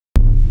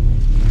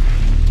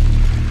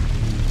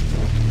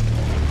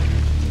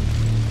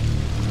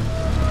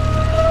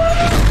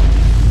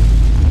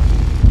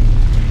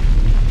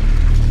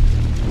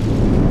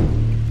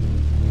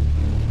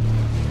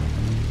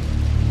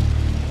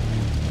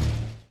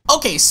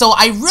Okay, so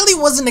I really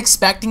wasn't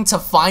expecting to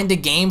find a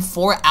game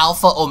for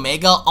Alpha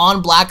Omega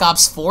on Black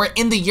Ops 4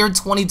 in the year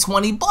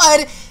 2020,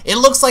 but it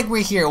looks like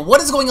we're here. What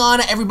is going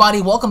on,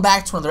 everybody? Welcome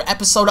back to another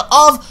episode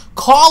of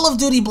Call of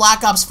Duty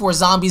Black Ops 4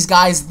 Zombies,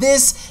 guys.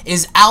 This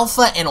is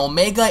Alpha and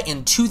Omega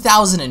in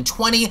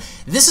 2020.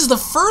 This is the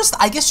first,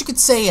 I guess you could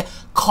say,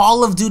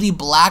 Call of Duty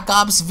Black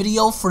Ops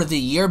video for the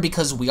year,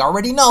 because we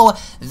already know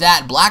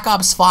that Black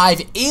Ops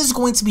 5 is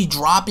going to be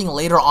dropping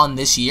later on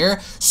this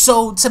year.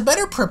 So to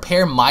better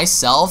prepare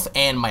myself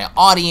and my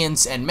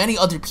audience and many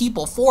other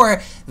people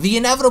for the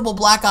inevitable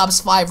Black Ops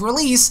 5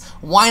 release,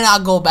 why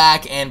not go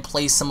back and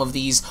play some of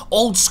these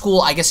old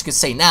school, I guess you could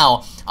say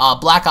now,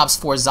 Black Ops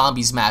 4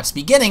 Zombies maps,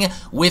 beginning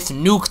with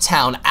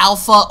NUKETOWN.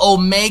 Alpha,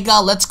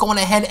 Omega, let's go on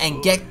ahead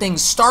and get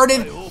things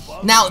started.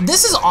 Now,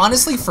 this is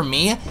honestly, for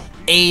me,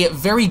 a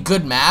very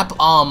good map.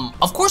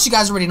 Of course, you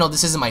guys already know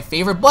this isn't my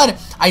favorite, but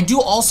I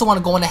do also want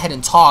to go on ahead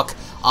and talk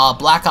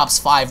Black Ops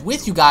 5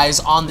 with you guys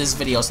on this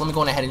video. So let me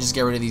go on ahead and just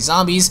get rid of these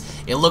zombies.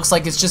 It looks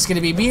like it's just going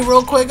to be me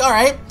real quick.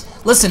 Alright.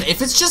 Listen,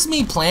 if it's just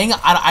me playing,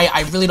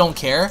 I really don't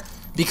care,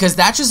 because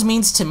that just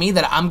means to me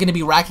that I'm going to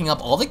be racking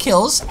up all the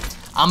kills.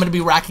 I'm going to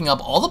be racking up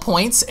all the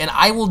points, and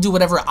I will do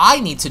whatever I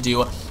need to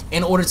do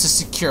in order to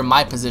secure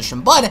my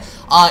position. But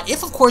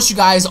if, of course, you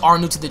guys are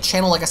new to the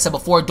channel, like I said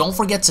before, don't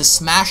forget to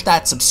smash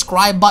that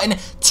subscribe button.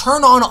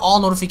 Turn on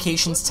all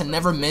notifications to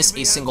never miss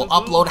a single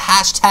upload.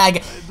 Hashtag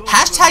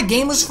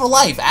gamers for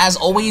life, as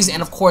always.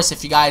 And, of course,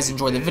 if you guys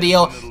enjoy the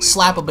video,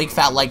 slap a big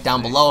fat like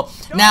down below.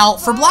 Now,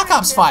 for Black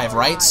Ops 5,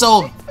 right,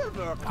 so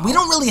we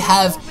don't really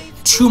have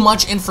too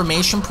much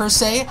information per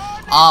se,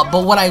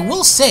 but what I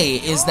will say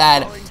is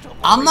that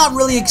I'm not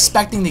really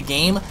expecting the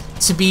game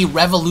to be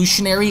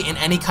revolutionary in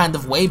any kind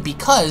of way,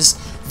 because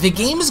the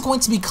game is going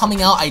to be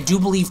coming out, I do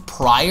believe,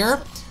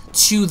 prior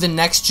to the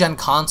next-gen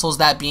consoles,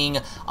 that being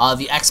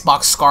the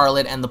Xbox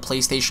Scarlet and the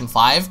PlayStation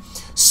 5.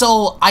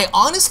 So I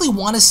honestly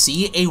want to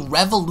see a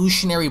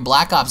revolutionary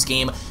Black Ops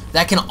game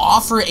that can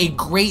offer a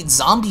great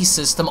zombie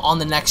system on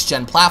the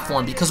next-gen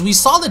platform, because we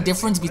saw the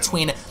difference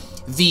between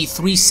the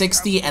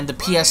 360 and the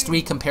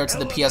PS3 compared to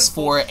the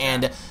PS4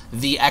 and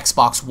the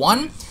Xbox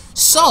One.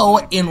 So,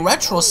 in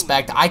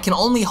retrospect, I can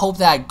only hope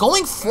that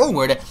going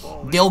forward,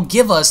 they'll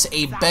give us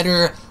a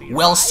better,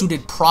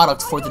 well-suited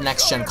product for the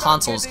next-gen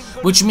consoles,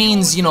 which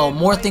means, you know,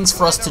 more things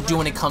for us to do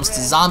when it comes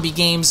to zombie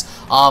games,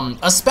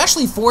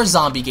 especially for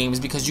zombie games,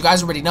 because you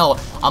guys already know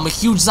I'm a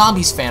huge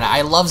zombies fan.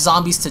 I love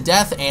zombies to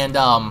death, and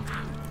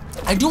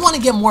I do want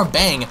to get more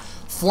bang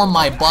for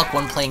my buck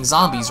when playing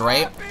zombies,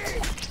 right?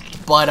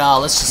 But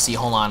let's just see.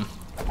 Hold on.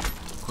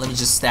 Let me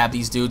just stab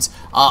these dudes.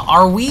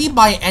 Are we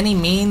by any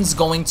means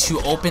going to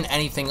open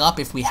anything up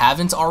if we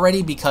haven't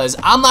already? Because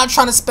I'm not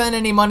trying to spend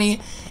any money.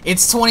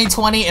 It's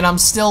 2020 and I'm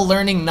still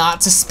learning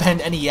not to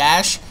spend any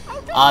yash.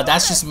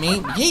 That's just me.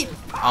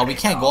 Yeet. We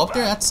can't go up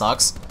there? That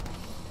sucks.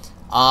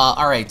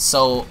 Alright,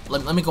 so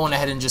let me go on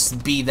ahead and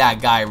just be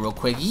that guy real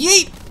quick.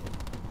 Yeet!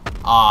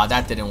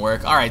 That didn't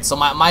work. Alright, so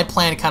my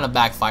plan kind of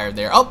backfired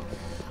there. Oh!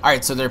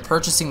 Alright, so they're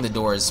purchasing the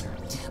doors.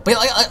 But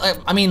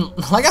I mean,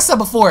 like I said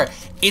before,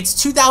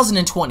 it's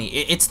 2020.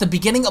 It's the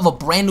beginning of a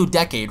brand new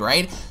decade,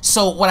 right?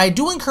 So what I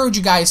do encourage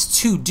you guys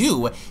to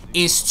do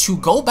is to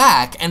go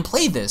back and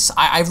play this.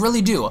 I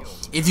really do.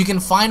 If you can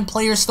find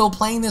players still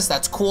playing this,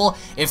 that's cool.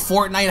 If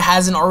Fortnite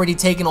hasn't already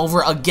taken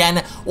over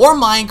again, or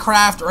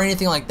Minecraft or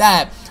anything like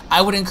that,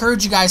 I would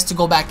encourage you guys to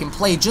go back and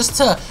play, just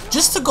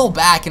to go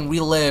back and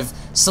relive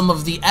some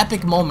of the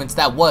epic moments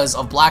that was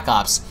of Black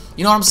Ops.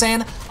 You know what I'm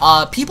saying?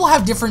 People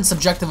have different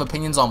subjective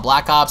opinions on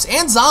Black Ops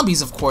and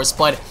zombies, of course,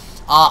 but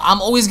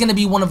I'm always going to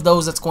be one of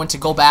those that's going to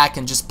go back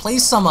and just play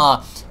some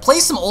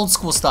old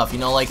school stuff, you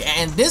know, like,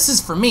 and this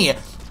is for me,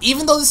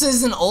 even though this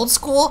isn't old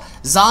school,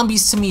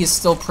 zombies to me is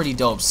still pretty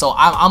dope. So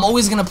I'm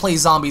always going to play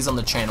zombies on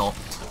the channel,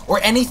 or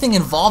anything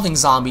involving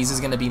zombies is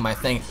going to be my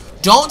thing.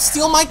 Don't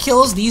steal my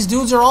kills. These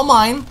dudes are all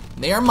mine.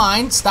 They are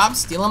mine. Stop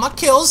stealing my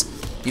kills.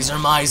 These are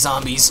my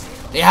zombies.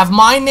 They have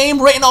my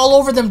name written all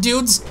over them,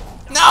 dudes.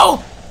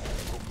 No!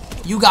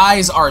 You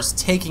guys are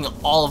taking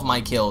all of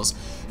my kills.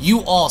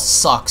 You all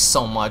suck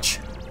so much.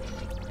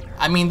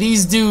 I mean,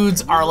 these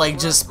dudes are like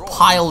just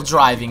pile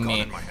driving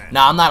me.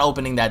 Nah, I'm not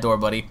opening that door,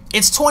 buddy.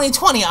 It's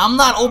 2020. I'm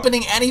not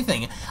opening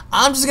anything.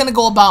 I'm just gonna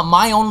go about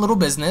my own little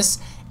business,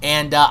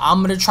 and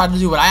I'm gonna try to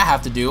do what I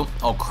have to do.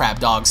 Oh crap,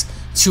 dogs.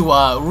 To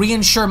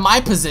reinsure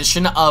my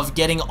position of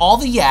getting all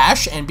the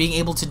yash and being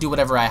able to do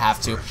whatever I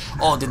have to.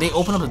 Oh, did they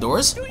open up the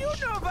doors?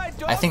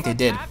 I think they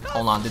did.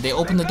 Hold on. Did they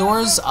open the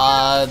doors?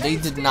 They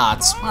did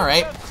not.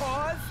 Alright.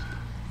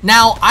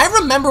 Now, I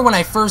remember when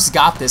I first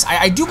got this.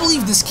 I do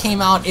believe this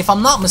came out, if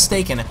I'm not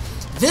mistaken,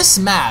 this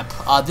map,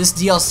 this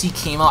DLC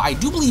came out, I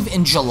do believe,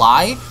 in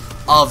July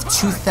of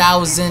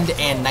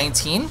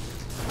 2019.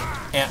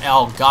 And,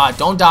 oh, God.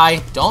 Don't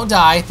die. Don't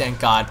die. Thank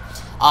God.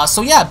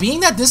 So, yeah, being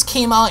that this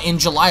came out in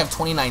July of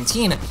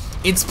 2019,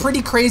 it's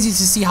pretty crazy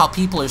to see how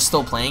people are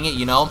still playing it,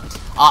 you know?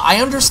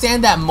 I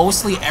understand that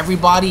mostly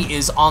everybody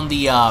is on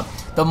the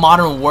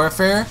Modern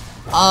Warfare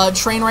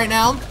train right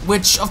now,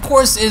 which of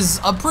course is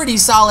a pretty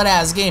solid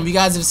ass game. You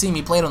guys have seen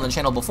me play it on the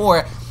channel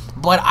before,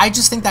 but I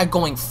just think that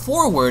going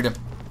forward,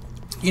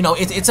 you know,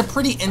 it's a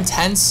pretty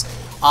intense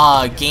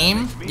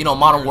game, you know,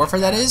 Modern Warfare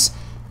that is.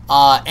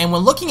 And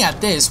when looking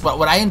at this,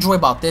 what I enjoy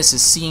about this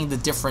is seeing the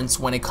difference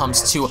when it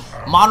comes to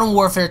Modern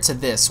Warfare to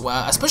this,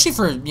 especially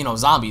for, you know,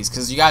 zombies,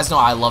 because you guys know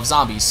I love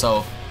zombies,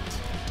 so.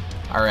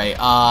 Alright,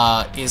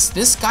 is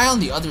this guy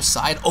on the other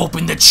side?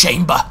 Open the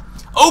chamber!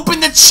 Open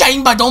the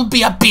chamber! Don't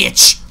be a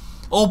bitch!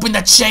 Open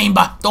the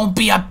chamber! Don't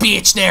be a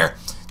bitch there!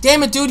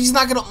 Damn it, dude, he's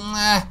not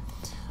gonna...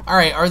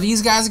 Alright, are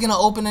these guys gonna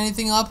open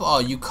anything up? Oh,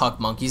 you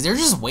cuck monkeys. They're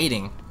just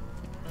waiting.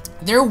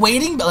 They're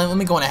waiting, but let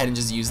me go ahead and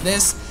just use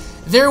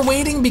this. They're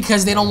waiting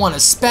because they don't want to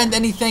spend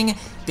anything.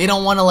 They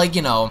don't want to, like,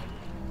 you know...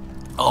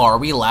 Oh, are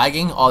we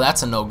lagging? Oh,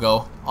 that's a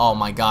no-go. Oh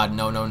my god,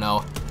 no, no,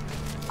 no.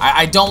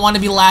 I don't want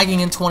to be lagging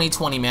in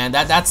 2020, man.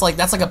 That's like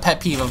a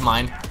pet peeve of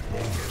mine.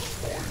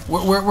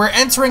 We're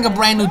entering a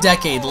brand new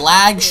decade.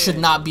 Lag should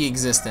not be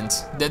existent.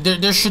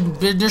 There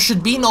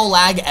should be no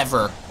lag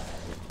ever.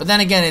 But then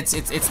again, it's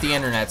the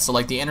internet, so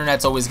like the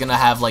internet's always gonna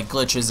have like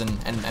glitches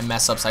and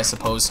mess ups, I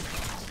suppose.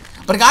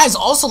 But guys,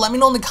 also let me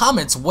know in the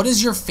comments, what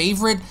is your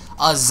favorite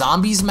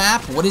zombies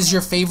map? What is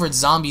your favorite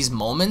zombies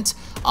moment?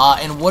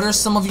 And what are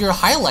some of your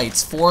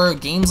highlights for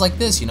games like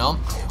this, you know?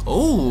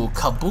 Oh,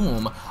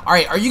 kaboom.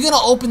 Alright, are you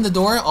gonna open the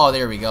door? Oh,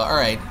 there we go.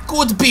 Alright.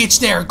 Good bitch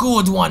there.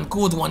 Good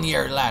one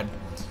here, lad.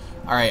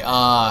 Alright,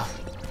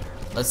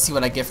 let's see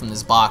what I get from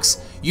this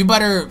box. You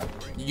better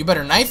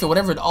knife it,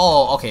 whatever.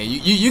 Oh, okay.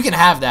 You can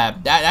have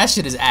that. That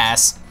shit is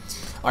ass.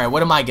 Alright,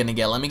 what am I gonna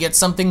get? Let me get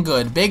something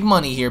good. Big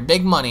money here,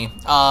 big money.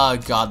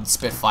 God, the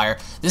Spitfire.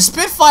 The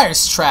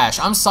Spitfire's trash.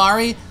 I'm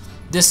sorry.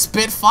 The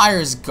Spitfire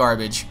is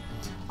garbage.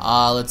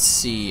 Let's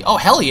see. Oh,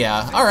 hell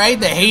yeah. Alright,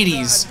 the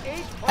Hades.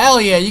 Hell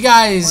yeah, you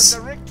guys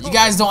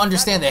don't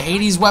understand. The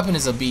Hades weapon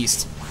is a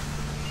beast.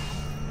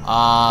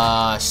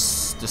 The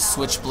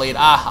Switchblade.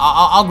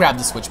 I'll grab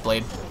the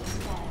Switchblade.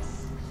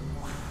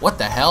 What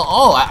the hell?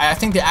 Oh, I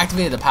think they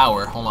activated the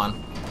power. Hold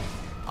on.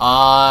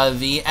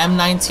 The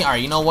M19.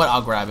 Alright, you know what?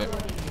 I'll grab it.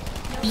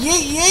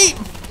 Yay, yay!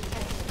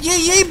 Yay,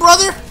 yay,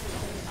 brother!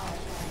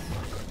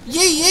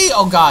 Yay, yay!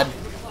 Oh, God.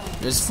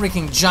 There's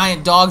freaking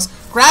giant dogs.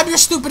 Grab your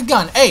stupid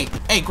gun. Hey,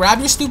 grab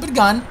your stupid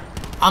gun.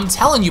 I'm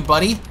telling you,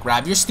 buddy.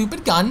 Grab your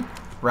stupid gun.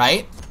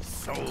 Right?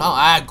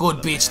 Oh, good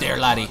bitch there,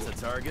 laddie.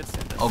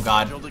 Oh,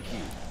 God.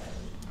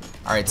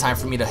 Alright, time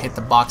for me to hit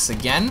the box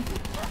again.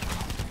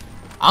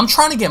 I'm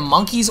trying to get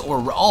monkeys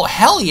or... Oh,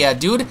 hell yeah,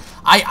 dude.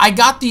 I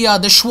got the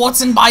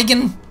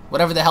Schwarzenbeigen.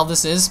 Whatever the hell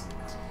this is.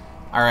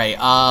 Alright,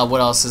 what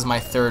else is my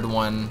third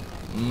one?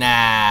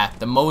 Nah,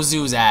 the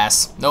Mozu's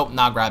ass. Nope,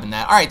 not grabbing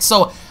that. Alright,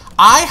 so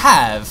I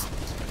have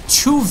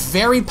two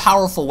very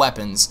powerful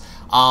weapons.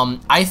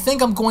 I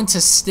think I'm going to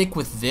stick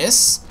with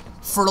this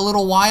for a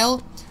little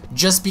while,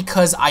 just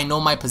because I know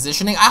my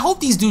positioning. I hope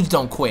these dudes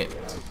don't quit,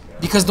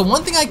 because the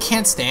one thing I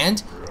can't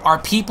stand are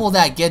people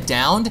that get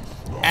downed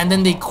and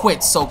then they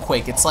quit so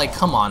quick. It's like,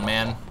 come on,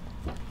 man.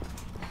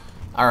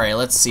 Alright,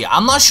 let's see.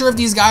 I'm not sure if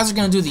these guys are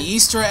gonna do the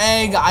Easter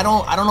egg. I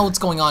don't know what's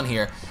going on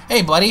here.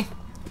 Hey, buddy.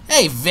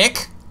 Hey,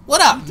 Vic.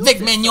 What up, Vic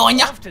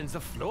Magnolia?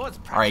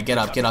 Alright, get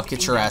up,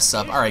 get your ass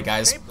up. Alright,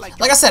 guys.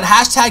 Like I said,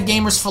 hashtag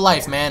gamers for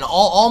life, man.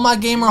 All my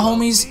gamer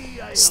homies,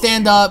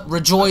 stand up,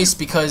 rejoice,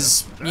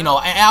 because, you know,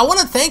 I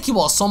want to thank you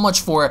all so much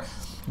for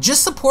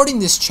just supporting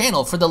this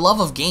channel for the love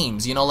of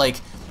games. You know,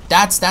 like,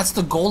 that's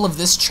the goal of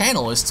this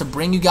channel, is to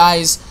bring you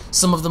guys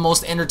some of the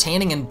most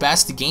entertaining and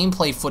best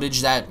gameplay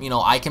footage that, you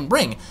know, I can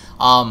bring.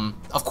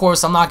 Of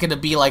course, I'm not going to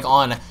be, like,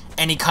 on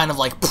any kind of,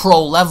 like,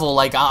 pro level.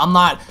 Like, I'm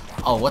not...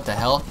 Oh, what the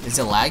hell? Is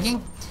it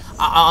lagging?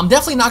 I'm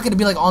definitely not going to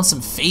be, like, on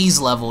some phase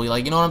level,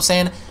 like, you know what I'm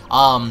saying?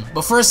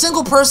 But for a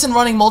single person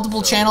running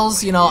multiple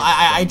channels, you know,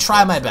 I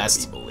try my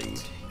best.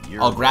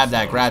 Oh, grab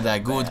that.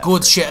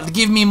 Good shit.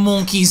 Give me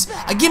monkeys.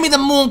 Give me the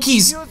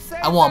monkeys.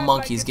 I want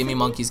monkeys. Give me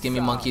monkeys.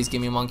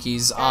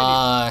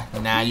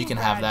 Nah, you can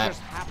have that.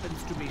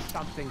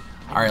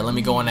 Alright, let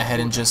me go on ahead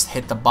and just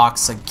hit the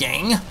box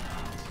again.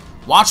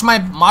 Watch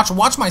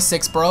my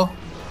 6, bro.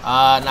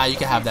 Nah, you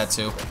can have that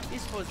too.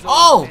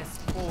 Oh!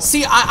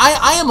 See,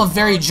 I am a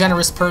very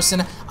generous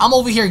person. I'm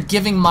over here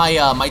giving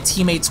my my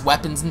teammates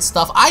weapons and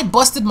stuff. I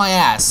busted my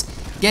ass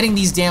getting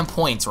these damn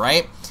points,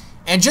 right?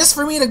 And just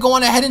for me to go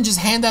on ahead and just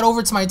hand that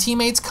over to my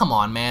teammates, come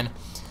on, man.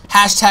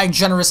 Hashtag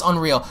generous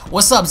unreal.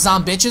 What's up,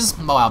 zombitches?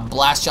 Oh, I'll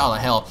blast y'all to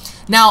hell.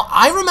 Now,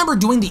 I remember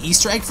doing the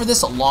Easter egg for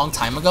this a long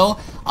time ago.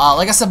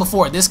 Like I said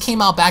before, this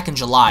came out back in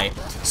July.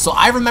 So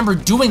I remember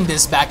doing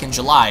this back in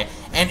July.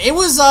 And it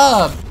was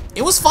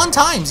fun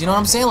times, you know what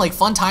I'm saying? Like,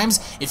 fun times.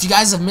 If you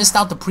guys have missed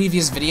out the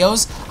previous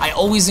videos, I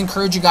always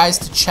encourage you guys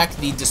to check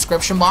the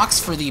description box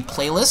for the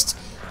playlist,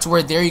 to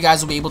where there you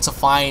guys will be able to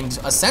find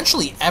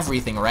essentially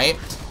everything, right?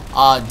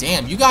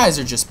 Damn, you guys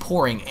are just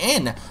pouring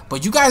in,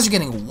 but you guys are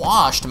getting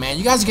washed, man.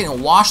 You guys are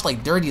getting washed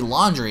like dirty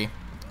laundry.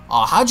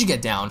 Oh, how'd you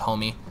get downed,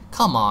 homie?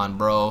 Come on,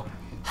 bro.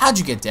 How'd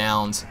you get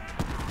downed?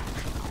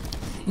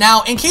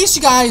 Now, in case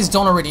you guys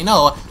don't already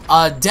know,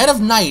 Dead of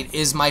Night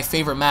is my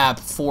favorite map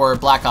for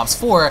Black Ops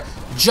 4,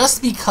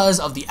 just because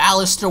of the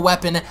ALISTAIR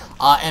weapon,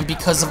 and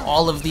because of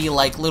all of the,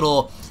 like,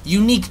 little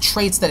unique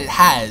traits that it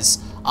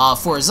has.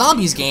 for a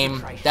zombies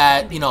game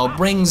that, you know,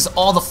 brings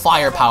all the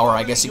firepower,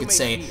 I guess you could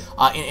say,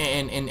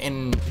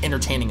 in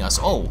entertaining us.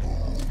 Oh,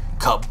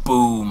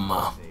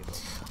 kaboom.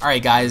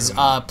 Alright guys,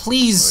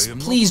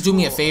 please do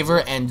me a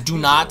favor and do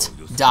not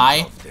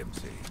die.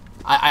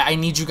 I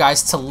need you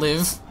guys to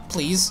live,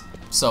 please.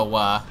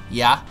 So,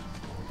 yeah.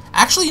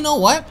 Actually, you know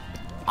what?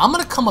 I'm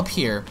gonna come up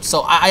here.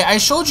 So, I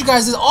showed you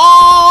guys this.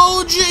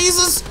 Oh,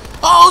 Jesus!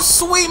 Oh,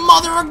 sweet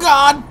mother of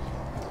God!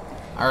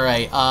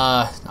 Alright,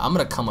 I'm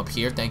gonna come up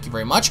here. Thank you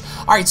very much.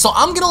 Alright, so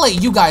I'm gonna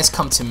let you guys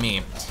come to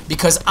me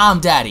because I'm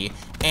daddy.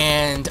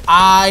 And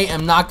I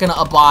am not gonna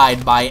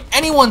abide by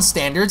anyone's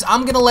standards.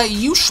 I'm gonna let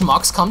you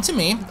schmucks come to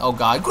me. Oh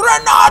god.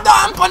 Granada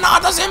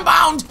empanadas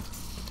inbound!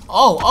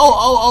 Oh,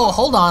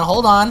 hold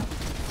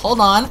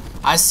on.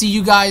 I see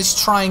you guys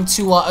trying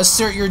to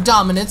assert your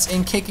dominance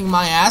in kicking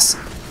my ass.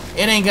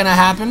 It ain't gonna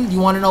happen. You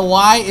wanna know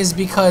why? Is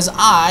because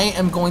I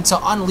am going to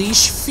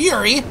unleash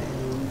fury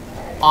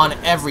on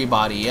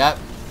everybody. Yep.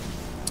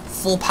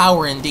 Full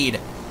power indeed.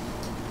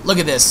 Look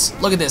at this.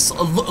 Look at this.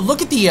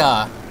 Look at the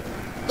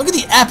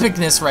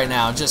epicness right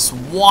now, just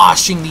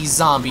washing these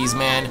zombies,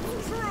 man.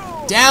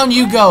 Down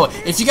you go.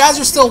 If you guys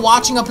are still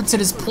watching up until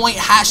this point,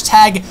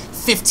 hashtag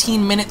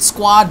 15-minute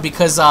squad,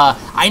 because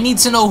I need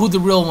to know who the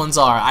real ones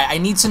are. I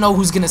need to know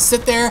who's gonna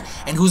sit there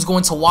and who's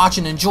going to watch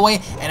and enjoy,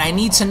 and I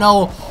need to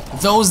know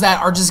those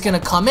that are just gonna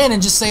come in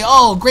and just say,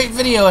 oh, great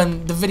video,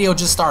 and the video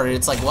just started.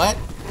 It's like, what?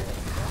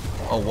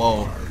 Oh,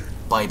 whoa.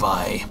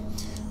 Bye-bye.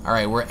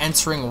 Alright, we're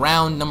entering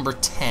round number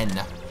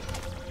 10.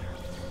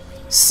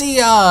 See,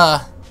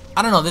 I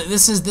don't know.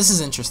 This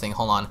is interesting.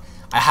 Hold on.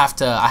 I have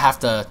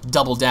to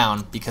double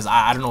down because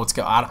I don't know what's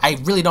going on. I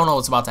really don't know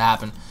what's about to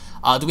happen.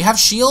 Do we have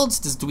shields?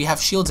 Do we have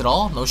shields at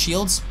all? No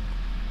shields?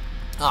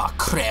 Oh,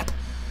 crap.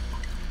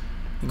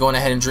 Going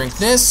ahead and drink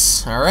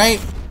this. All right.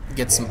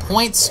 Get some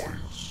points.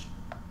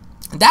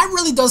 That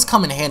really does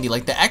come in handy.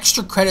 Like, the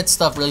extra credit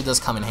stuff really does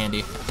come in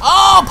handy.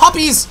 Oh,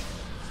 puppies!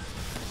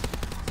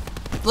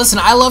 Listen,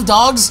 I love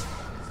dogs,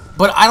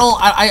 but I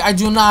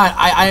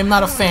am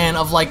not a fan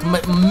of, like,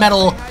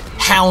 metal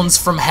hounds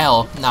from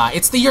hell. Nah,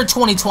 it's the year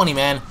 2020,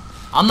 man.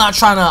 I'm not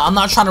trying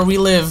to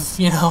relive,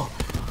 you know.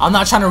 I'm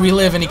not trying to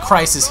relive any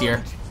crisis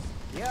here.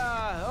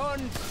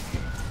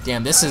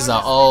 Damn, this is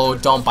oh,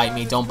 don't bite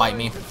me, don't bite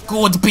me.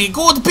 Good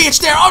bitch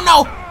there. Oh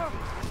no.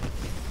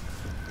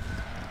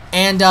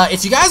 And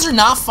if you guys are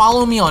not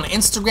following me on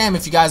Instagram,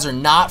 if you guys are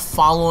not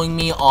following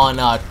me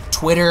on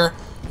Twitter,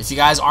 if you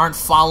guys aren't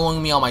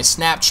following me on my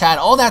Snapchat,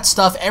 all that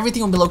stuff,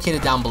 everything will be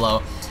located down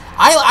below.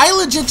 I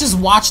legit just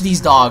watch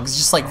these dogs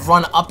just like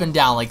run up and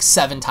down like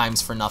 7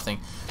 times for nothing.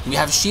 Do we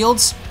have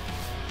shields?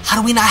 How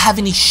do we not have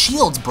any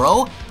shields,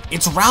 bro?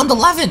 It's round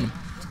 11.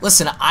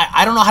 Listen,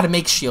 I don't know how to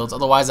make shields.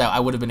 Otherwise, I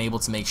would have been able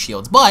to make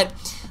shields. But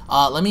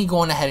let me go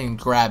on ahead and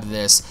grab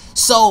this.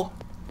 So,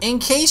 in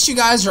case you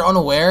guys are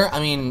unaware, I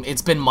mean,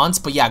 it's been months,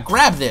 but yeah,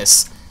 grab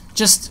this.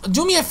 Just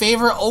do me a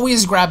favor,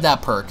 always grab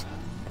that perk.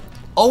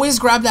 Always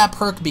grab that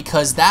perk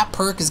because that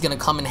perk is going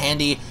to come in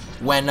handy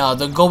when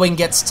the going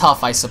gets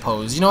tough, I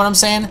suppose. You know what I'm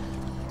saying?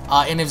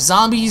 And if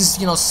zombies,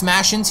 you know,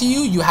 smash into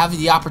you, you have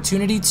the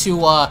opportunity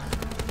to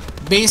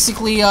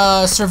basically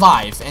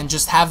survive and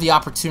just have the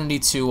opportunity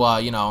to,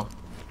 you know,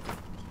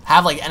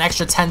 have like an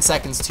extra 10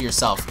 seconds to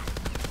yourself.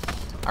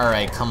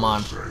 Alright, come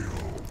on.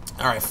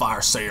 Alright,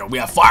 fire sale. We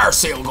have fire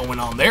sale going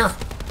on there.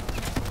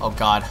 Oh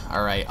god.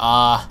 Alright,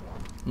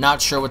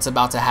 not sure what's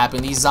about to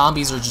happen. These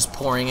zombies are just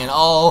pouring in.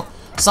 Oh,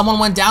 someone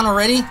went down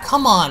already?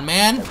 Come on,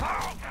 man.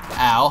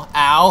 Ow,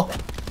 ow,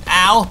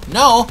 ow.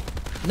 No.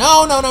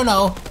 No, no, no,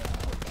 no.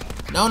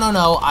 No, no,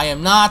 no. I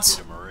am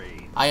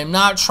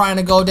not trying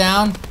to go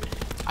down.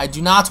 I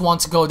do not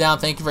want to go down.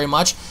 Thank you very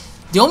much.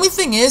 The only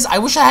thing is, I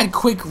wish I had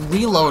quick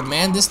reload,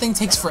 man. This thing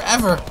takes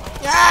forever.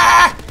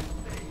 Yeah!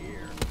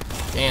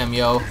 Damn,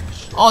 yo.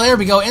 Oh, there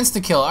we go.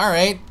 Insta-kill.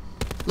 Alright.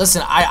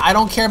 Listen, I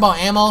don't care about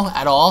ammo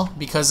at all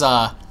because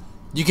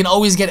you can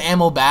always get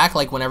ammo back,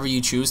 like, whenever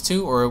you choose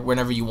to or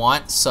whenever you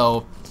want.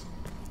 So,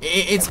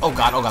 it's... Oh,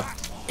 God. Oh, God.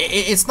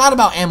 It's not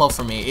about ammo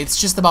for me. It's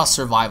just about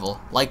survival.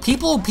 Like,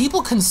 people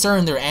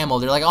concern their ammo.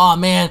 They're like, oh,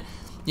 man,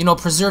 you know,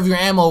 preserve your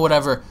ammo or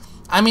whatever.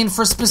 I mean,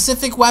 for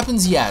specific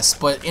weapons, yes.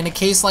 But in a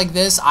case like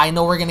this, I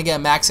know we're going to get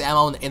max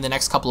ammo in the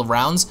next couple of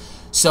rounds.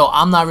 So,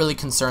 I'm not really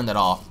concerned at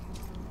all.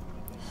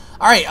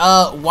 Alright,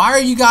 why are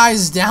you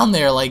guys down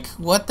there? Like,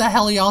 what the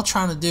hell are y'all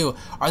trying to do?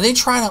 Are they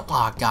trying to...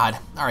 Oh, God.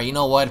 Alright, you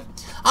know what?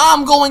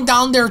 I'm going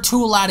down there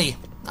too, laddie.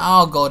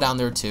 I'll go down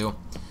there too.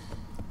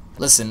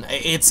 Listen,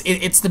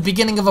 it's the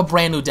beginning of a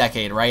brand new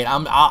decade, right?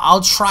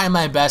 I'll try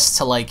my best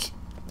to, like,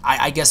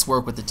 I guess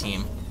work with the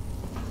team.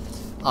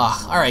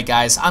 Alright,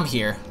 guys, I'm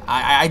here.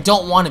 I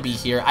don't want to be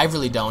here. I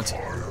really don't.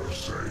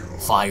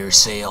 Fire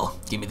sale.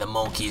 Give me the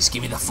monkeys.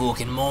 Give me the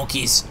fucking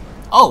monkeys.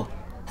 Oh,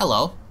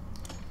 hello.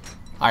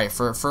 Alright,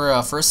 for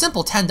a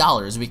simple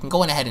 $10, we can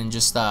go ahead and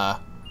just, aw,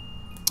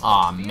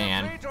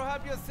 man.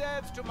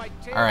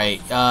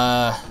 Alright,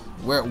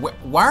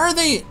 why are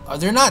they...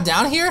 They're not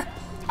down here?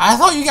 I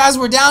thought you guys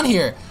were down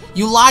here.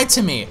 You lied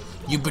to me.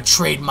 You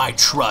betrayed my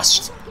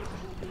trust.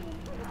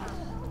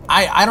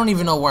 I don't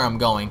even know where I'm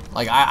going.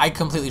 Like, I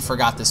completely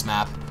forgot this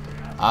map.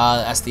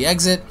 That's the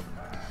exit.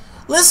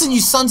 Listen, you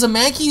sons of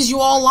mankeys, you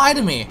all lied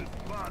to me.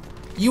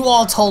 You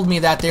all told me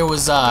that there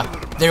was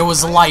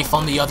life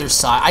on the other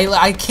side.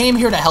 I came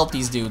here to help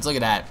these dudes. Look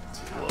at that.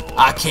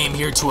 I came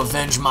here to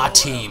avenge my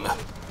team.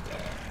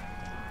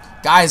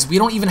 Guys, we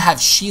don't even have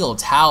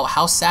shields.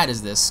 How sad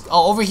is this?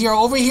 Oh, over here,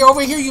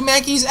 you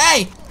mankeys.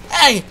 Hey,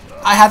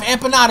 I have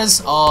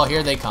empanadas. Oh,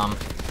 here they come.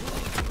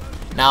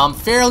 Now, I'm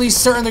fairly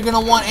certain they're gonna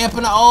want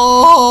empanadas.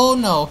 Oh,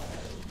 no.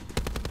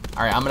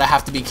 Alright, I'm gonna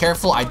have to be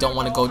careful. I don't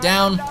want to go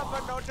down.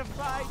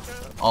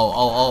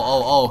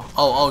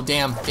 Oh,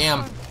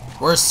 damn.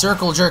 We're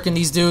circle jerking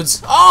these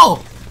dudes.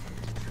 Oh!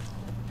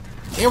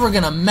 They were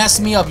gonna mess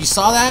me up. You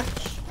saw that?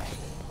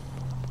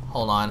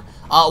 Hold on.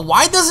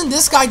 Why doesn't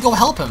this guy go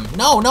help him?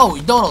 No.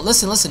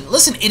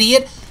 Listen,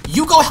 idiot.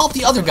 You go help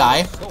the other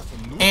guy,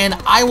 and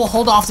I will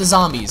hold off the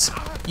zombies.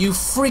 You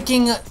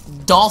freaking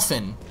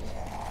dolphin.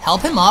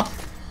 Help him up.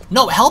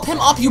 No, help him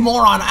up, you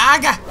moron.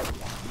 Aga.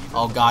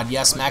 Oh, God,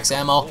 yes, max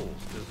ammo.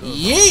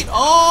 Yeet.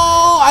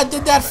 Oh, I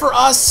did that for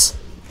us.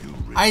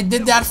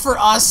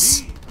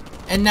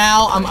 And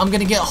now I'm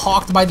gonna get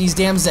hawked by these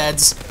damn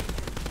Zeds.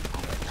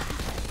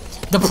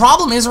 The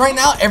problem is right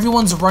now,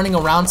 everyone's running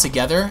around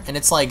together, and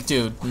it's like,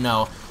 dude,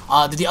 no.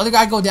 Did the other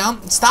guy go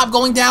down? Stop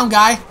going down,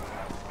 guy.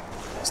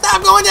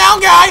 Stop going down,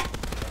 guy.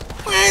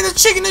 We ain't the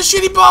chicken and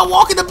shitty butt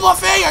walking the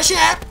buffet, I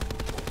shit.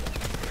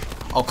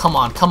 Oh, come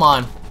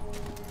on.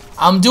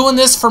 I'm doing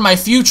this for my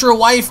future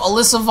wife,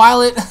 Alyssa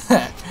Violet.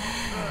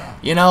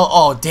 You know,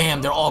 oh,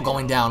 damn, they're all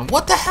going down.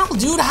 What the hell,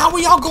 dude? How are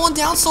y'all going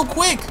down so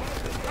quick?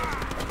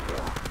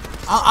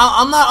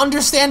 I'm not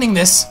understanding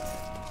this.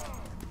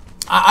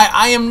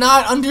 I am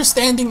not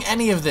understanding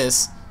any of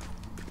this.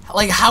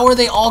 Like, how are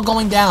they all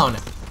going down?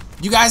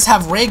 You guys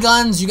have ray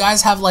guns. You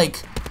guys have,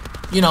 like,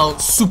 you know,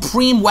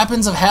 supreme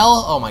weapons of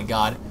hell. Oh, my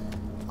God.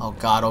 Oh,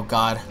 God.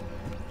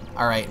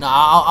 All right, no,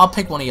 I'll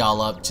pick one of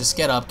y'all up. Just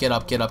get up.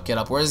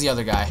 Where's the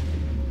other guy?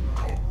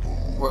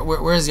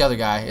 Where's the other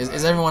guy?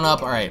 Is everyone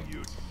up? All right.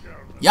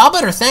 Y'all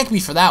better thank me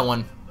for that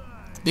one.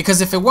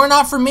 Because if it were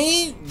not for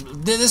me,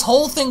 this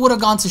whole thing would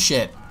have gone to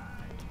shit.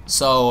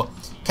 So,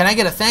 can I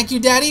get a thank you,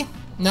 Daddy?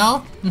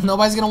 No?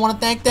 Nobody's gonna want to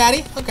thank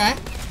Daddy? Okay.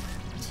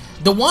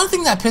 The one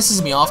thing that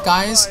pisses me off,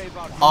 guys,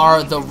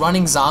 are the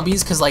running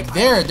zombies. Because, like,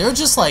 they're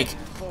just, like,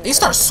 they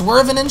start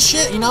swerving and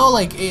shit, you know?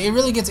 Like, it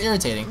really gets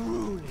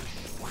irritating.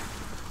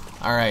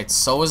 Alright,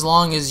 so as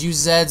long as you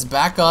Zeds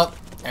back up,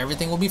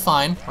 everything will be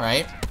fine,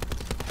 right?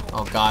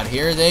 Oh, God,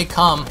 here they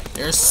come.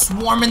 They're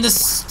swarming the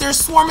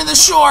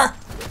shore!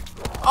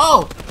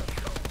 Oh!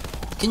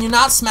 Can you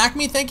not smack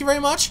me? Thank you very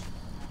much.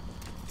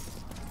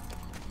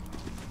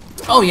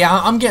 Oh, yeah,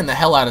 I'm getting the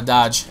hell out of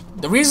Dodge.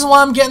 The reason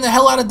why I'm getting the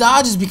hell out of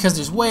Dodge is because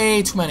there's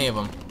way too many of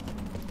them.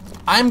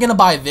 I'm gonna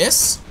buy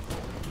this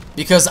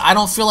because I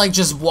don't feel like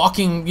just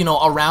walking, you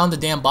know, around the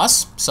damn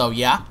bus. So,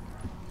 yeah.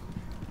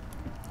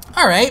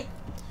 Alright.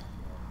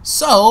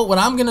 So, what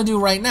I'm gonna do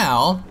right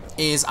now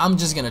is I'm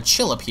just gonna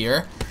chill up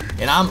here.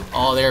 And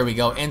oh, there we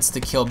go.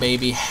 Insta-kill,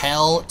 baby.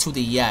 Hell to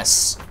the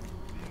yes.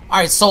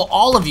 Alright, so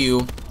all of you,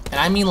 and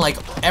I mean like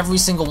every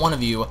single one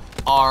of you,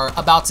 are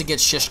about to get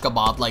shish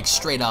kebab, like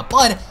straight up.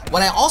 But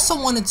what I also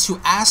wanted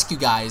to ask you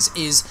guys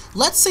is,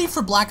 let's say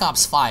for Black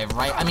Ops 5,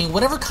 right? I mean,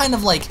 whatever kind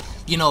of like,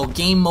 you know,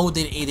 game mode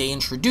they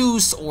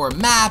introduce or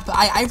map,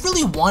 I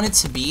really want it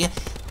to be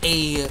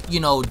a, you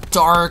know,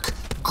 dark,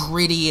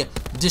 gritty,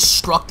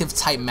 destructive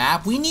type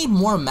map. We need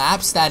more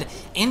maps that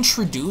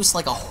introduce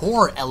like a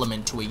horror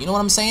element to it, you know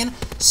what I'm saying?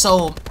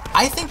 So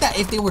I think that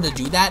if they were to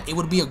do that, it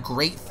would be a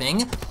great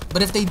thing,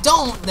 but if they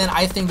don't, then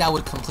I think that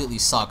would completely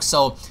suck.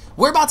 So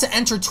we're about to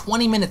enter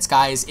 20 minutes,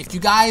 guys. If you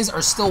guys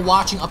are still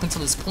watching up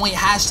until this point,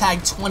 hashtag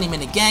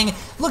 20-minute gang.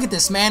 Look at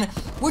this, man.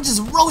 We're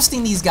just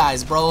roasting these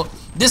guys, bro.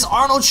 This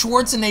Arnold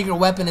Schwarzenegger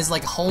weapon is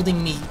like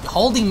holding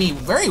me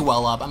very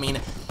well up. I mean,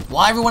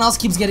 while everyone else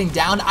keeps getting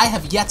down, I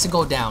have yet to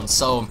go down,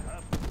 so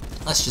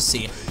let's just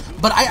see.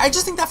 But I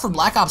just think that for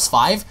Black Ops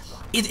 5,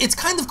 it's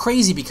kind of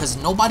crazy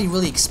because nobody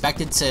really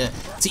expected to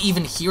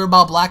even hear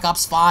about Black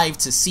Ops 5,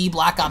 to see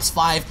Black Ops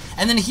 5,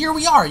 and then here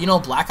we are, you know,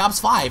 Black Ops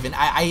 5, and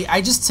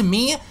I just, to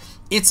me,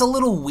 it's a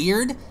little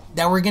weird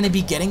that we're going to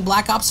be getting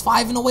Black Ops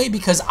 5 in a way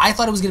because I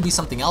thought it was going to be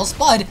something else,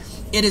 but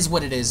it is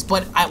what it is.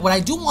 But what I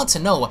do want to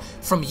know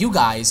from you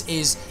guys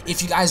is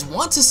if you guys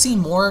want to see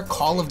more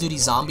Call of Duty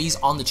Zombies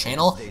on the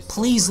channel,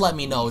 please let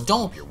me know.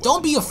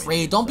 Don't be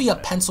afraid. Don't be a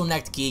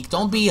pencil-necked geek.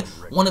 Don't be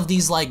one of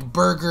these like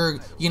burger,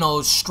 you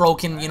know,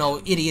 stroking, you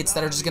know, idiots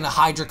that are just going to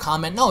hide your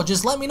comment. No,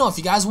 just let me know. If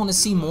you guys want to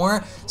see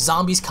more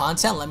Zombies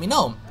content, let me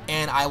know.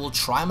 And I will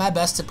try my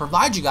best to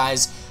provide you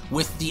guys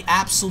with the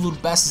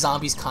absolute best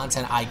Zombies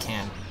content I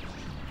can.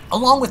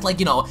 Along with, like,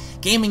 you know,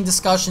 gaming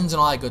discussions and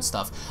all that good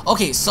stuff.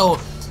 Okay, so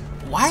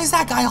why is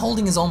that guy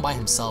holding his own by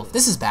himself?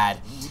 This is bad.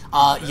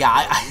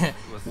 Yeah,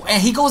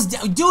 he goes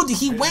down. Dude,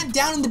 he went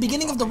down in the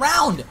beginning of the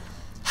round.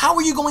 How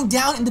are you going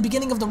down in the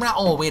beginning of the round?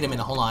 Oh, wait a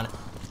minute. Hold on.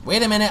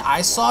 Wait a minute.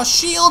 I saw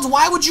shields.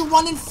 Why would you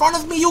run in front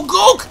of me, you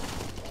gook?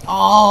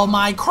 Oh,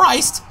 my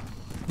Christ.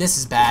 This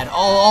is bad.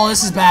 Oh,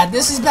 this is bad.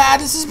 This is bad.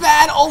 This is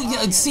bad. Oh,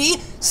 yeah, see?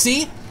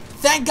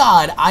 Thank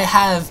God I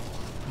have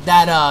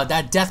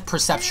that death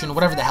perception,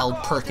 whatever the hell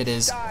perk it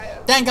is.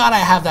 Thank God I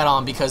have that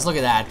on, because look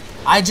at that.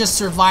 I just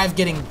survived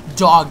getting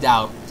dogged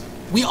out.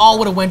 We all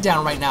would have went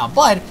down right now,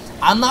 but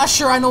I'm not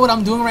sure I know what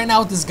I'm doing right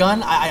now with this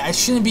gun. I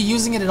shouldn't be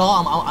using it at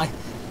all.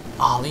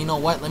 Oh, you know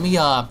what? Let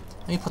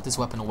me put this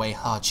weapon away.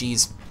 Oh,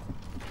 jeez.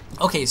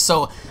 Okay,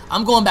 so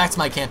I'm going back to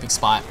my camping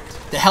spot.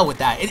 The hell with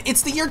that.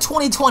 It's the year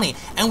 2020,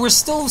 and we're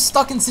still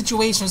stuck in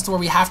situations to where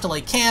we have to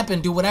like camp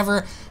and do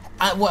whatever.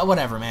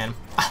 Whatever, man.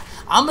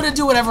 I'm gonna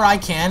do whatever I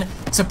can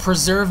to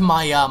preserve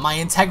my my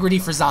integrity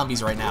for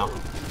zombies right now.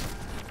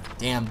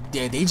 Damn,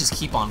 they just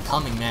keep on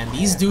coming, man.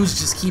 These dudes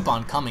just keep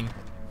on coming.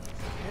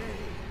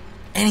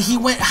 And he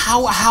went.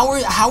 How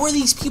are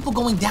these people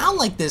going down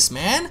like this,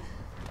 man?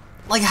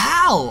 Like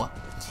how?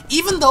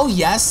 Even though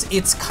yes,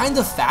 it's kind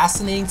of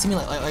fascinating to me.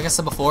 Like I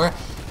said before,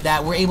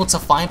 that we're able to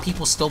find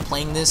people still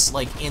playing this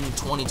like in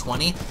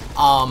 2020.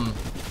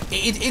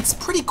 It's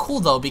pretty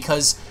cool though,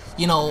 because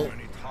you know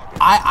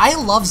I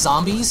love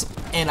zombies,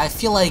 and I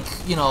feel like,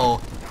 you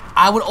know,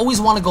 I would always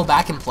want to go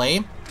back and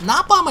play,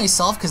 not by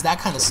myself because that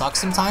kind of sucks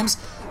sometimes,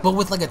 but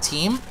with like a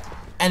team.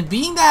 And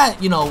being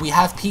that, you know, we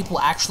have people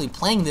actually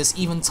playing this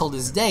even till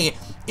this day,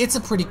 it's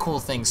a pretty cool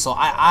thing. So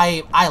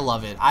I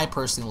love it. I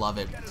personally love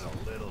it.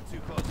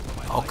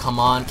 Oh, come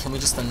on. Can we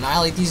just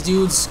annihilate these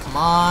dudes? Come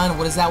on.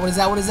 What is that? What is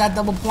that? What is that?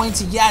 Double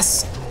points?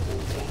 Yes.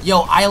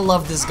 Yo, I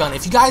love this gun.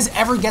 If you guys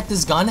ever get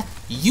this gun,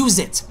 use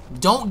it.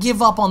 Don't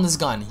give up on this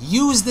gun.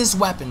 Use this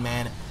weapon,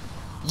 man.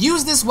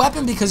 Use this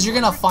weapon, because you're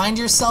going to find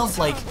yourself,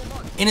 like,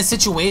 in a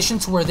situation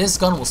to where this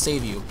gun will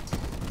save you.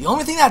 The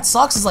only thing that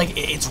sucks is, like,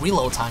 it's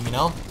reload time, you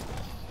know?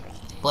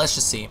 But let's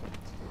just see.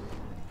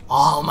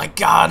 Oh, my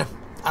God.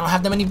 I don't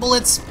have that many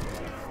bullets.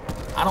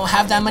 I don't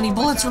have that many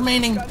bullets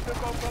remaining.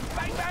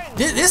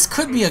 This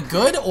could be a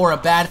good or a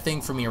bad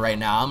thing for me right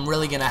now. I'm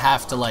really going to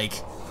have to,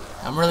 like...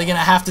 I'm really going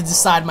to have to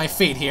decide my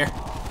fate here.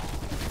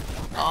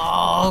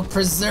 Oh,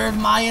 preserve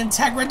my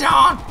integrity.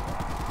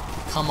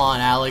 Come on,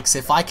 Alex.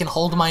 If I can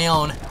hold my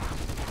own.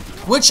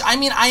 Which, I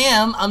mean, I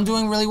am. I'm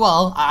doing really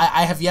well.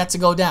 I have yet to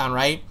go down,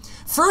 right?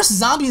 First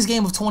zombies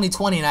game of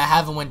 2020, and I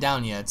haven't went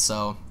down yet,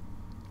 so...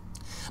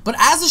 But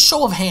as a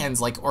show of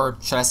hands, like, or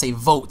should I say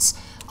votes,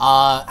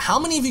 how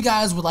many of you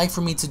guys would like for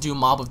me to do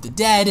Mob of the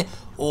Dead,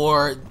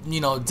 or, you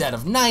know, Dead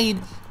of Night,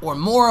 or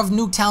more of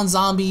Nuketown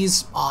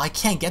Zombies? Oh, I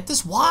can't get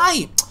this?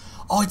 Why?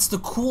 Oh, it's the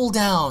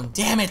cooldown.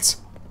 Damn it.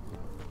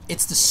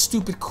 It's the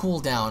stupid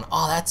cooldown.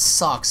 Oh, that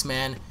sucks,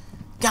 man.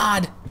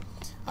 God.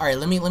 Alright,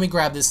 let me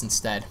grab this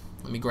instead.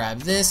 Let me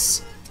grab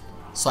this,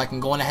 so I can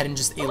go on ahead and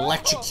just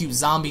electrocute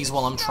zombies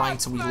while I'm trying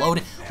to reload.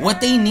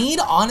 What they need,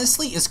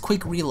 honestly, is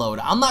quick reload.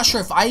 I'm not sure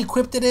if I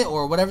equipped it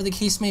or whatever the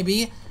case may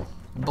be,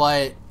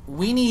 but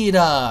we need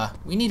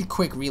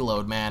quick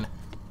reload, man.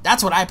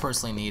 That's what I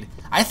personally need.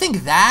 I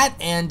think that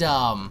and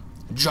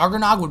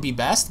Juggernog would be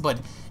best,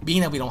 but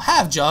being that we don't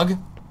have Jug,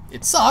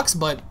 it sucks,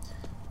 but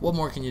what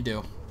more can you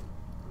do?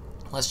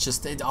 Let's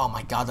just... Oh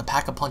my God, the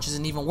Pack-a-Punch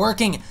isn't even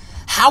working.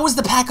 How is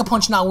the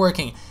Pack-a-Punch not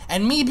working?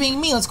 And me being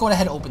me, let's go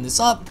ahead and open this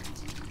up.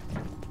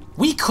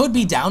 We could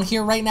be down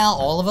here right now,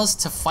 all of us,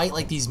 to fight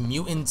like these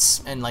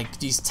mutants and like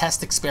these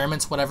test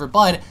experiments, whatever,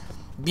 but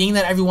being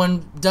that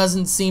everyone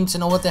doesn't seem to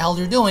know what the hell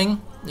they're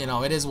doing, you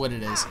know, it is what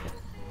it is.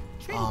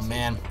 Oh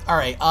man.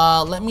 Alright,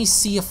 let me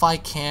see if I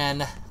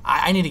can...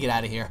 I need to get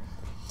out of here.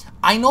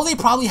 I know they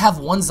probably have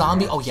one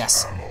zombie... Oh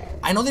yes.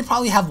 I know they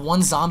probably have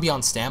one zombie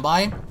on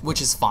standby,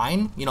 which is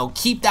fine. You know,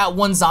 keep that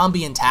one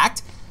zombie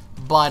intact.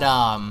 But,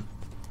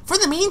 for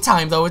the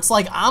meantime, though, it's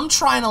like, I'm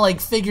trying to, like,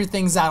 figure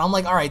things out. I'm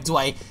like, alright, do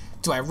I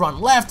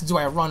run left? Do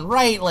I run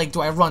right? Like,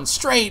 do I run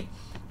straight?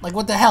 Like,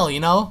 what the hell, you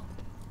know?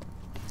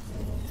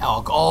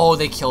 Oh,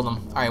 they killed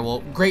him. Alright, well,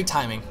 great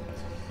timing.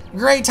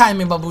 Great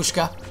timing,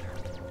 babushka.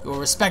 You will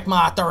respect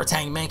my authority,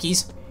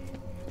 mankeys.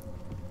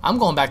 I'm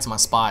going back to my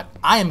spot.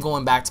 I am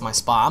going back to my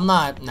spot. I'm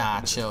not...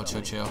 Nah, chill.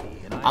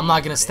 I'm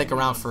not gonna stick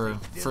around for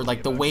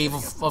like, the wave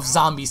of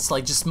zombies to,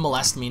 like, just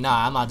molest me.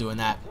 Nah, I'm not doing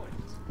that.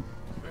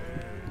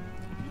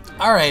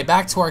 Alright,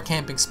 back to our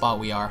camping spot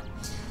we are.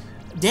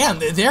 Damn,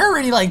 they're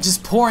already, like,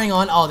 just pouring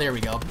on... Oh, there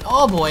we go.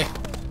 Oh, boy.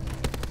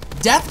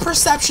 Death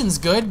perception's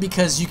good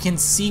because you can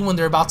see when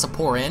they're about to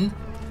pour in.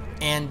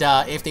 And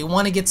if they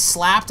want to get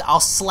slapped,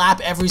 I'll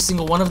slap every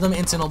single one of them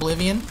into an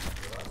oblivion.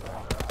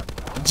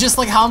 Just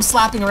like how I'm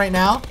slapping right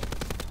now.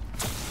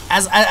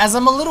 As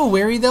I'm a little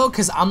wary though,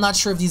 because I'm not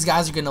sure if these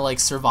guys are gonna like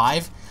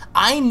survive.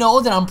 I know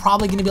that I'm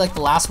probably gonna be like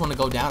the last one to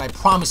go down. I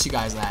promise you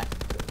guys that.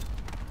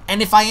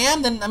 And if I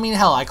am, then I mean,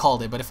 hell, I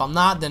called it. But if I'm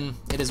not, then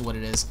it is what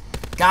it is.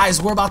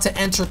 Guys, we're about to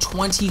enter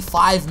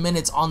 25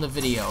 minutes on the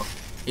video.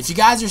 If you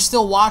guys are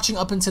still watching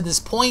up until this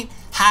point,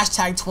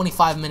 hashtag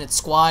 25-minute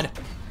squad.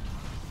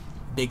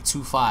 Big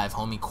 2-5,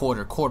 homie.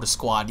 Quarter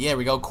squad. Yeah,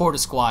 we go, quarter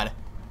squad.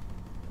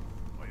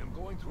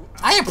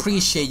 I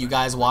appreciate you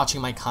guys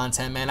watching my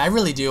content, man. I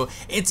really do.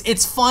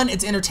 It's fun,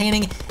 it's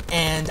entertaining,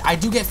 and I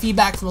do get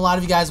feedback from a lot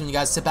of you guys when you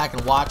guys sit back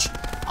and watch.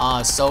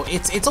 So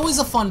it's always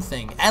a fun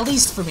thing. At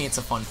least for me, it's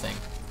a fun thing.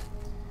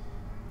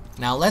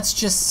 Now let's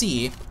just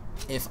see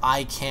if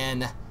I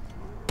can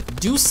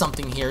do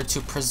something here to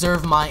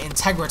preserve my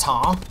integrity.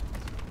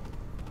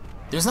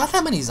 There's not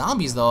that many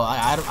zombies though.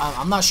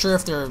 I'm not sure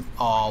if they're...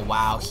 Oh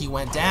wow, he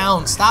went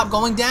down. Stop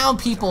going down,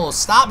 people.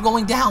 Stop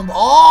going down.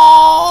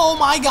 Oh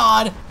my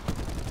god.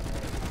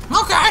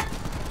 Okay.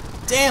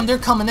 Damn, they're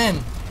coming in.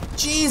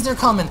 Jeez, they're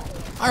coming.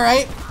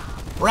 Alright.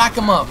 Rack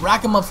them up.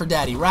 Rack them up for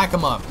daddy. Rack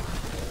them up.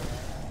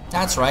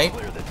 That's right.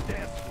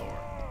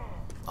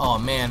 Oh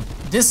man,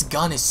 this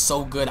gun is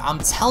so good. I'm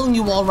telling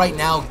you all right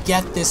now,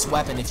 get this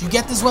weapon. If you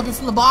get this weapon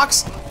from the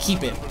box,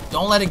 keep it.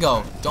 Don't let it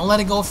go. Don't let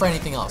it go for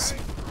anything else.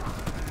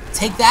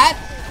 Take that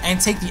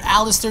and take the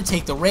ALISTAIR,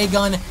 take the ray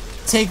gun,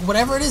 take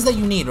whatever it is that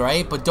you need,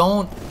 right? But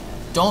don't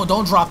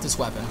drop this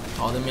weapon.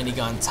 Oh, the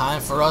minigun. Time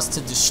for us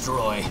to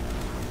destroy.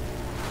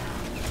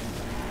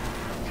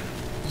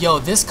 Yo,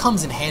 this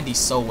comes in handy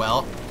so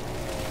well.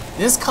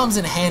 This comes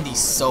in handy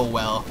so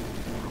well.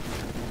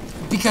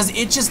 Because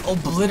it just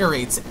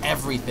obliterates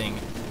everything.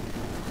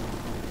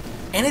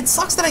 And it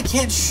sucks that I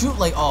can't shoot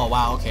like... Oh,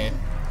 wow, okay.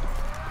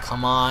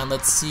 Come on,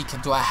 let's see.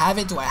 Do I have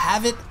it? Do I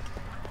have it?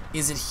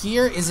 Is it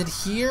here? Is it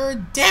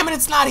here? Damn it,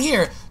 it's not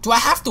here. Do I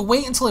have to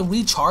wait until it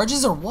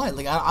recharges or what?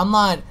 Like, I'm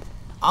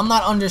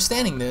not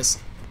understanding this.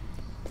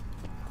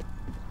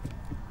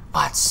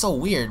 Ah, it's so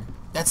weird.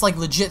 That's like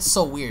legit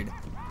so weird.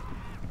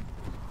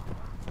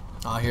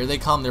 Oh, here they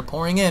come. They're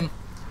pouring in.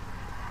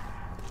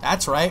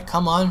 That's right.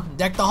 Come on.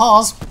 Deck the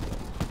halls.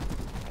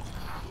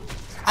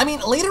 I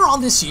mean, later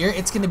on this year,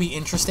 it's going to be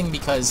interesting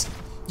because,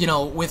 you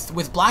know,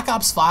 with Black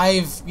Ops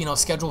 5, you know,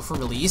 scheduled for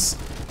release,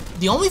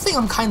 the only thing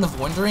I'm kind of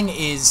wondering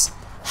is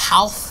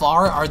how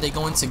far are they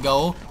going to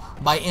go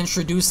by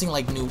introducing,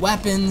 like, new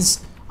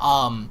weapons,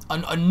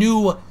 a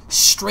new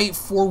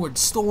straightforward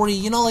story,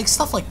 you know, like,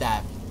 stuff like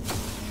that.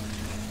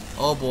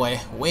 Oh, boy.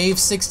 Wave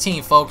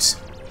 16,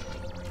 folks.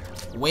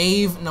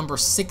 Wave number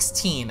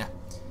 16.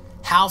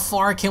 How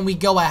far can we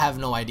go? I have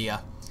no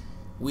idea.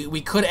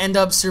 We could end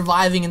up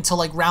surviving until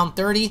like round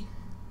 30.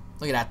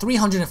 Look at that,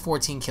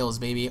 314 kills,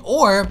 baby.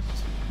 Or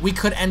we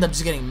could end up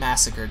just getting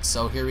massacred.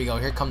 So here we go.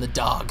 Here come the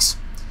dogs.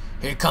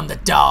 Here come the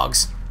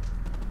dogs.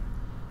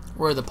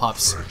 Where are the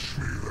pups?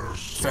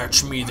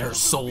 Fetch me their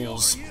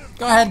souls.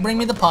 Go ahead, bring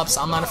me the pups.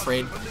 I'm not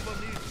afraid.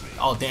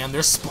 Oh damn,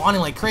 they're spawning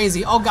like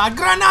crazy. Oh god,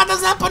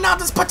 granadas and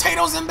panadas,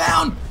 potatoes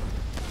inbound.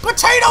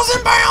 Potatoes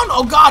inbound.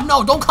 Oh god,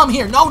 no, don't come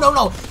here. No, no,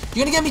 no.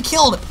 You're gonna get me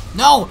killed.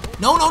 No,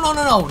 no, no, no,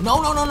 no, no,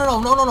 no, no, no, no, no,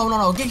 no, no, no, no,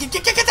 no. Get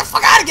the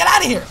fuck out of here. Get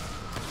out of here.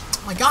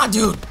 Oh my god,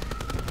 dude.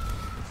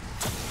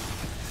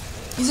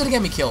 He's gonna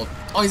get me killed.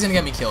 Oh, he's gonna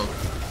get me killed.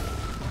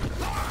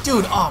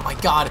 Dude, oh my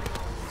god.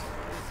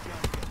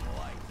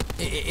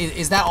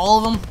 Is that all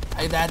of them?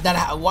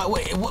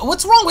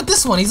 What's wrong with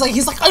this one? He's like,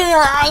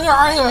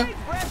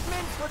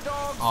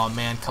 oh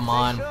man, come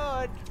on.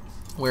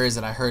 Where is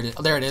it? I heard it.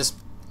 Oh, there it is.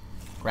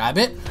 Grab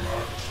it.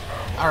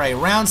 Alright,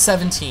 round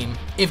 17.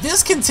 If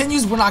this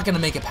continues, we're not gonna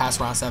make it past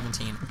round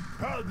 17.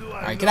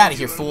 Alright, get out of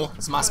here, fool.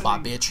 It's my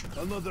spot, bitch.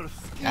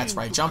 That's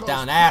right, jump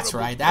down. That's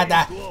right.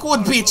 That.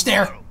 Good bitch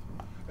there.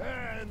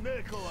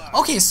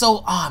 Okay,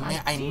 so,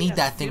 man, I need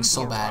that thing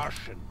so bad.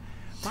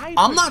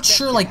 I'm not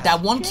sure, like,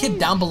 that one kid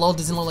down below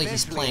doesn't look like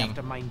he's playing.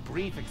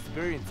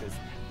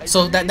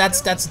 So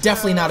that's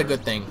definitely not a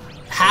good thing.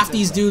 Half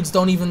these dudes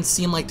don't even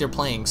seem like they're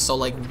playing, so,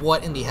 like,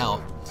 what in the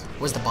hell?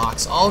 Where's the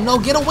box? Oh no,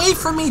 get away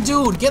from me,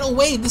 dude! Get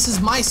away! This is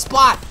my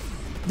spot!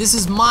 This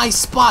is my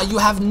spot! You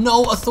have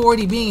no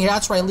authority being here.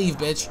 That's right, leave,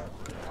 bitch.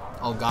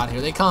 Oh god, here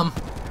they come.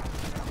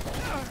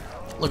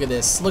 Look at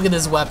this. Look at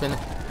this weapon.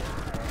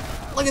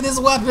 Look at this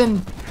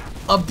weapon!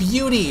 A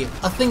beauty!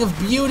 A thing of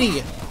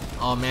beauty!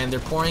 Oh man, they're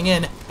pouring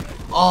in.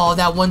 Oh,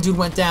 that one dude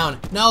went down.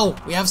 No,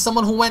 we have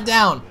someone who went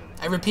down.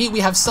 I repeat,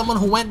 we have someone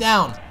who went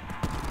down.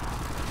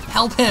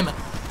 Help him!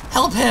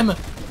 Help him!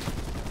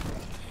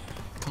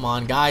 Come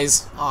on,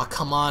 guys. Oh,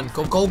 come on.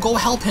 Go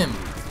help him.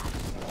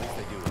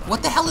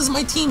 What the hell is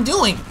my team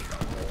doing?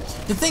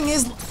 The thing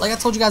is, like I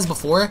told you guys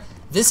before,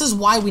 this is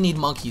why we need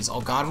monkeys. Oh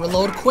god,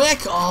 reload quick.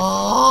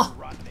 Oh.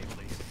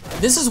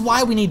 This is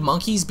why we need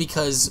monkeys,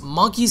 because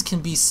monkeys can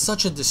be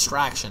such a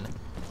distraction.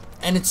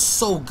 And it's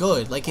so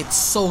good. Like, it's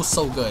so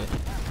good.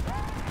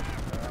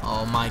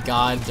 Oh my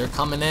god, they're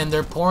coming in.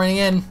 They're pouring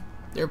in.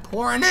 They're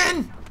pouring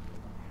in.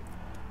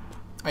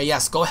 Alright,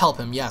 yes, go help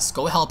him. Yes,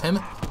 go help him.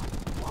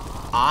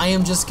 I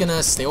am just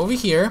gonna stay over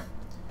here.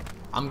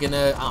 I'm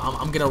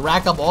gonna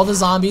rack up all the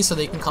zombies so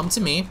they can come to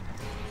me.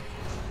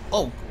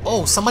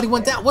 Oh, somebody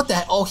went down. What the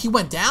heck? Oh, he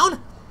went down?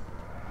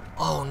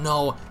 Oh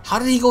no. How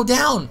did he go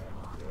down?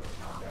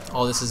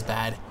 Oh, this is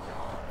bad.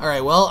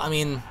 Alright, well, I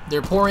mean,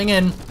 they're pouring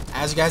in,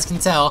 as you guys can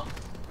tell.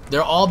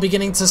 They're all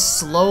beginning to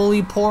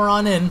slowly pour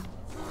on in.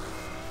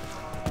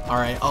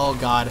 Alright, oh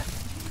god.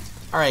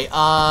 Alright,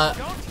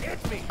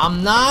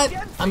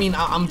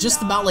 I'm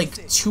just about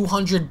like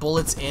 200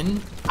 bullets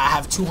in. I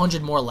have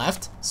 200 more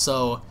left,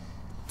 so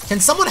can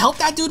someone help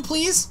that dude,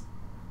 please?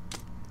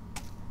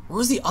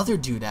 Where's the other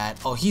dude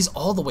at? Oh, he's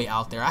all the way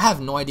out there. I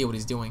have no idea what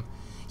he's doing.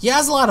 He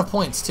has a lot of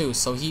points too,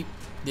 so did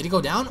he go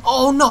down?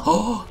 Oh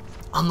no!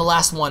 I'm the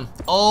last one.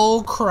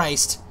 Oh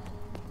Christ.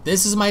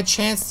 This is my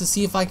chance to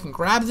see if I can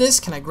grab this.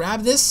 Can I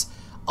grab this?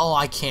 Oh,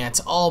 I can't.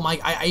 Oh my,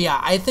 yeah,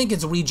 I think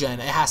it's regen.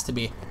 It has to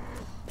be.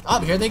 Oh,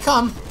 here they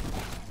come.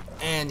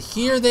 And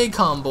here they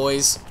come,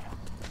 boys.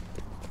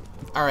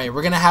 Alright,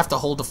 we're gonna have to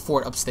hold the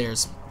fort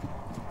upstairs.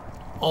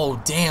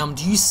 Oh, damn.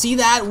 Do you see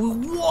that?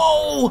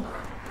 Whoa!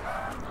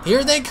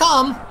 Here they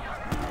come.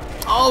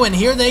 Oh, and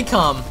here they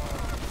come.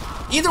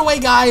 Either way,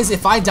 guys,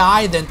 if I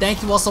die, then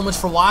thank you all so much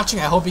for watching.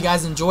 I hope you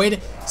guys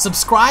enjoyed.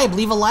 Subscribe,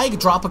 leave a like,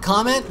 drop a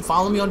comment,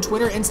 follow me on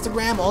Twitter,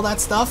 Instagram, all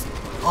that stuff.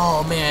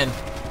 Oh, man.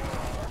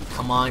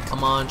 Come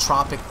on,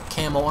 Tropic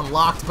Camo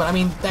unlocked. But, I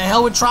mean, the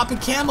hell with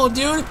Tropic Camo,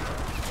 dude?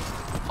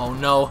 Oh,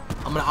 no.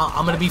 I'm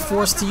gonna be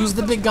forced to use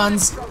the big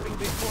guns.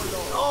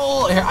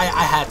 Oh, here,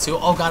 I had to.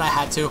 Oh, God, I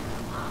had to.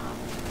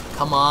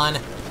 Come on.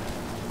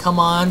 Come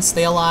on,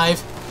 stay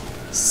alive.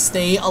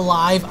 Stay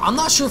alive. I'm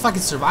not sure if I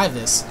can survive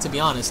this, to be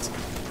honest.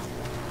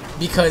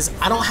 Because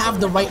I don't have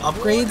the right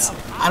upgrades,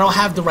 I don't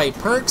have the right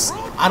perks,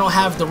 I don't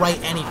have the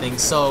right anything,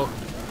 so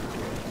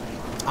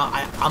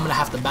I'm gonna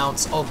have to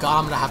bounce. Oh God,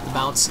 I'm gonna have to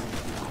bounce.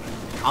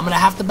 I'm gonna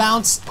have to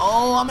bounce.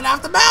 Oh, I'm gonna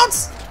have to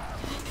bounce.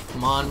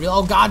 Come on,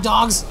 oh God,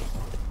 dogs.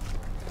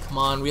 Come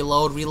on,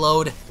 reload,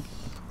 reload.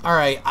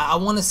 Alright, I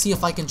wanna see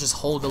if I can just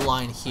hold the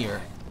line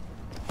here.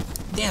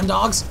 Damn,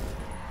 dogs.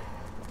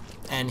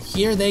 And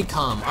here they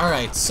come.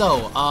 Alright,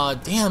 so,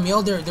 damn,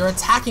 yo, they're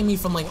attacking me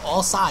from like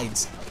all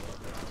sides.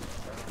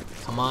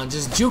 Come on,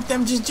 just juke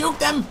them, just juke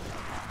them!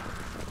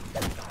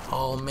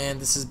 Oh man,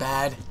 this is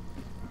bad.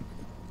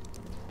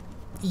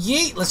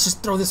 Yeet, let's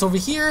just throw this over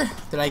here.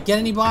 Did I get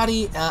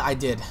anybody? I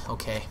did,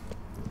 okay.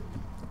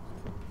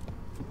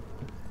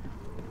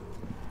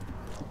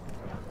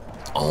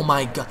 Oh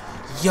my God,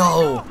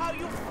 yo!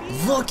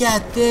 Look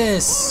at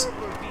this!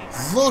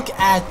 Look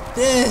at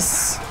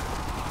this!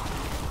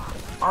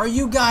 Are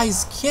you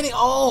guys kidding?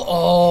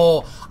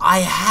 Oh, I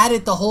had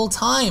it the whole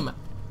time.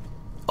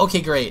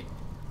 Okay, great.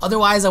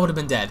 Otherwise, I would have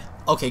been dead.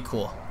 Okay,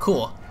 cool.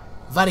 Cool.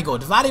 Very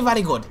good. Very,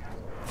 very good.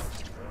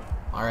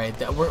 Alright,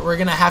 we're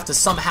gonna have to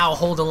somehow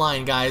hold the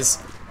line, guys.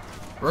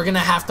 We're gonna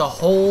have to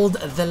hold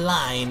the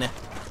line.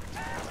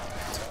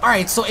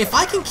 Alright, so if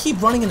I can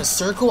keep running in a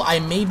circle, I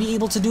may be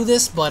able to do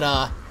this, but,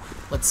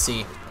 let's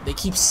see. They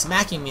keep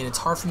smacking me, and it's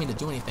hard for me to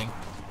do anything.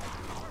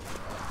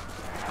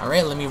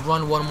 Alright, let me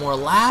run one more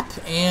lap,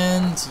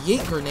 and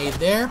yeet, grenade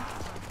there.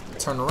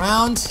 Turn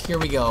around. Here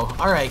we go.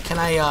 Alright, can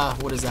I,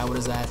 what is that? What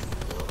is that?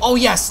 Oh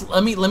yes,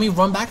 let me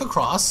run back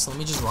across. Let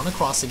me just run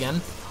across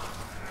again.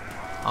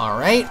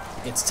 Alright,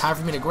 it's time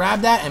for me to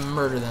grab that and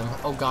murder them.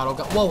 Oh God, oh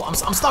God. Whoa, I'm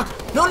stuck.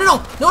 No, no,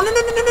 no. No, no, no, no,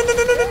 no, no,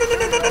 no, no, no,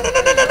 no, no,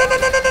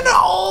 no, no, no.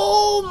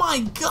 Oh my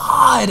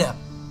God.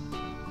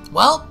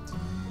 Well,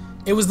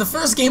 it was the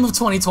first game of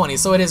 2020,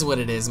 so it is what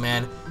it is,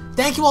 man.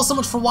 Thank you all so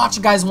much for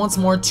watching, guys, once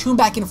more. Tune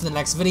back in for the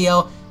next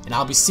video, and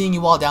I'll be seeing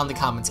you all down in the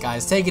comments,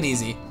 guys. Take it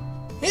easy.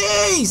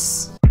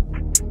 Peace!